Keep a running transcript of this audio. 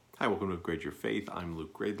Hi, welcome to Upgrade Your Faith. I'm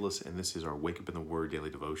Luke Gradeless, and this is our Wake Up in the Word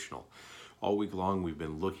daily devotional. All week long, we've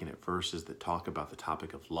been looking at verses that talk about the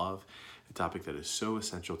topic of love, a topic that is so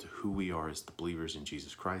essential to who we are as the believers in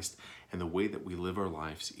Jesus Christ and the way that we live our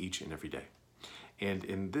lives each and every day. And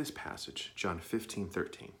in this passage, John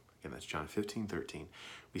 15:13, again, that's John 15:13,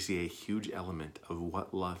 we see a huge element of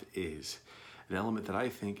what love is, an element that I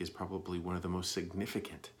think is probably one of the most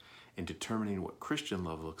significant in determining what Christian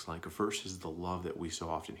love looks like versus the love that we so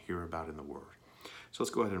often hear about in the Word. So let's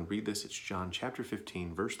go ahead and read this. It's John chapter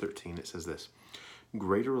 15, verse 13. It says this: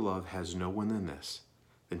 "Greater love has no one than this,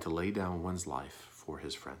 than to lay down one's life for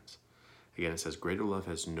his friends." Again, it says, greater love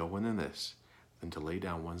has no one than this, than to lay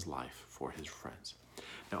down one's life for his friends.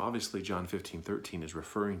 Now, obviously, John 15:13 is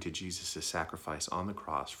referring to Jesus' sacrifice on the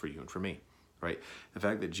cross for you and for me, right? The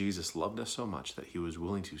fact that Jesus loved us so much that he was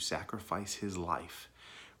willing to sacrifice his life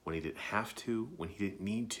when he didn't have to, when he didn't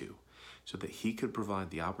need to, so that he could provide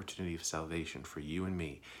the opportunity of salvation for you and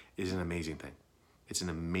me is an amazing thing. It's an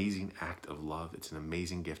amazing act of love. It's an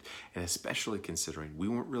amazing gift, and especially considering we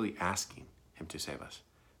weren't really asking him to save us,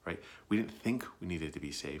 right? We didn't think we needed to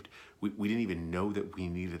be saved. We didn't even know that we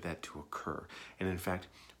needed that to occur. And in fact,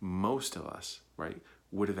 most of us, right,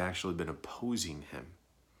 would have actually been opposing him,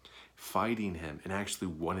 fighting him, and actually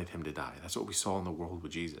wanted him to die. That's what we saw in the world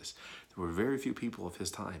with Jesus. There were very few people of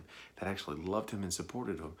his time that actually loved him and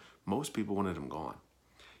supported him. Most people wanted him gone.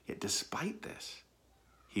 Yet despite this,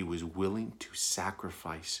 he was willing to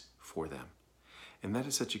sacrifice for them. And that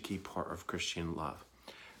is such a key part of Christian love.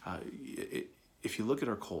 If you look at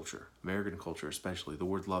our culture, American culture especially, the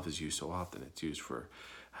word love is used so often. It's used for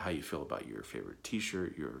how you feel about your favorite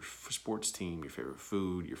t-shirt, your sports team, your favorite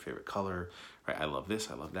food, your favorite color, right? I love this,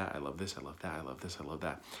 I love that, I love this, I love that, I love this, I love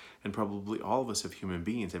that. And probably all of us as human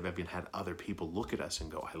beings have even had other people look at us and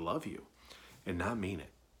go, I love you, and not mean it.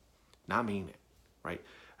 Not mean it, right?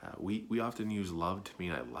 We often use love to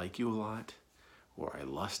mean I like you a lot, or I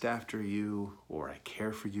lust after you, or I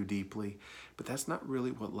care for you deeply, but that's not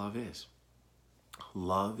really what love is.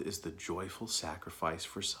 Love is the joyful sacrifice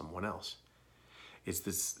for someone else.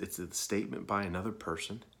 It's a statement by another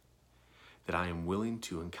person that I am willing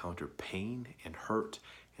to encounter pain and hurt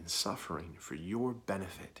and suffering for your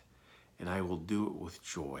benefit, and I will do it with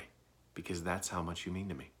joy because that's how much you mean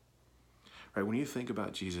to me. Right? When you think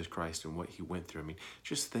about Jesus Christ and what he went through, I mean,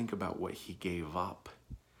 just think about what he gave up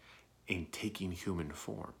in taking human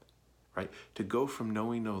form, right? To go from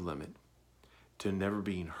knowing no limit to never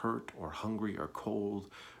being hurt or hungry or cold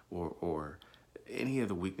or any of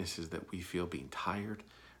the weaknesses that we feel, being tired,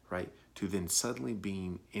 right? To then suddenly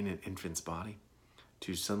being in an infant's body,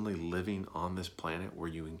 to suddenly living on this planet where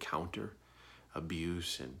you encounter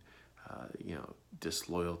abuse and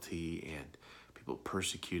disloyalty and people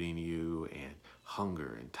persecuting you and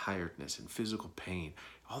hunger and tiredness and physical pain,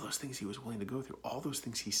 all those things he was willing to go through, all those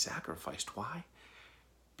things he sacrificed. Why?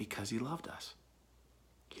 Because he loved us.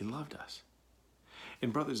 He loved us.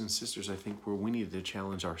 And brothers and sisters, I think where we need to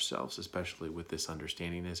challenge ourselves, especially with this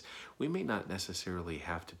understanding, is we may not necessarily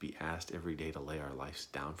have to be asked every day to lay our lives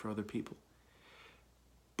down for other people,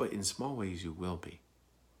 but in small ways you will be.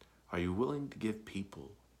 Are you willing to give people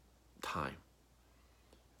time?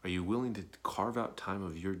 Are you willing to carve out time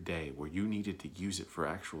of your day where you needed to use it for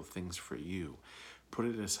actual things for you? Put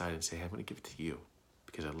it aside and say, hey, I'm going to give it to you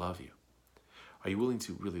because I love you. Are you willing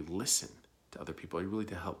to really listen to other people? Are you willing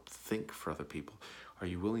to help think for other people? Are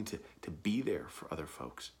you willing to be there for other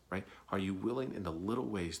folks, right? Are you willing in the little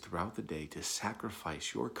ways throughout the day to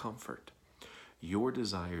sacrifice your comfort, your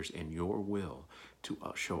desires, and your will to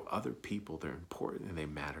show other people they're important and they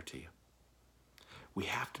matter to you? We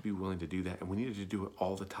have to be willing to do that, and we need to do it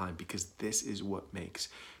all the time because this is what makes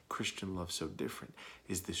Christian love so different,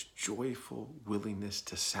 is this joyful willingness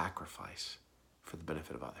to sacrifice for the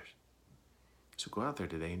benefit of others. So go out there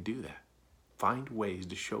today and do that. Find ways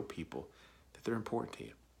to show people that they're important to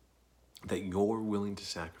you, that you're willing to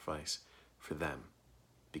sacrifice for them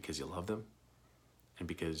because you love them and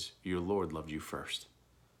because your Lord loved you first.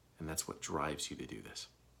 And that's what drives you to do this.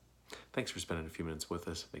 Thanks for spending a few minutes with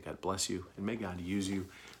us. May God bless you and may God use you.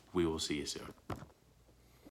 We will see you soon.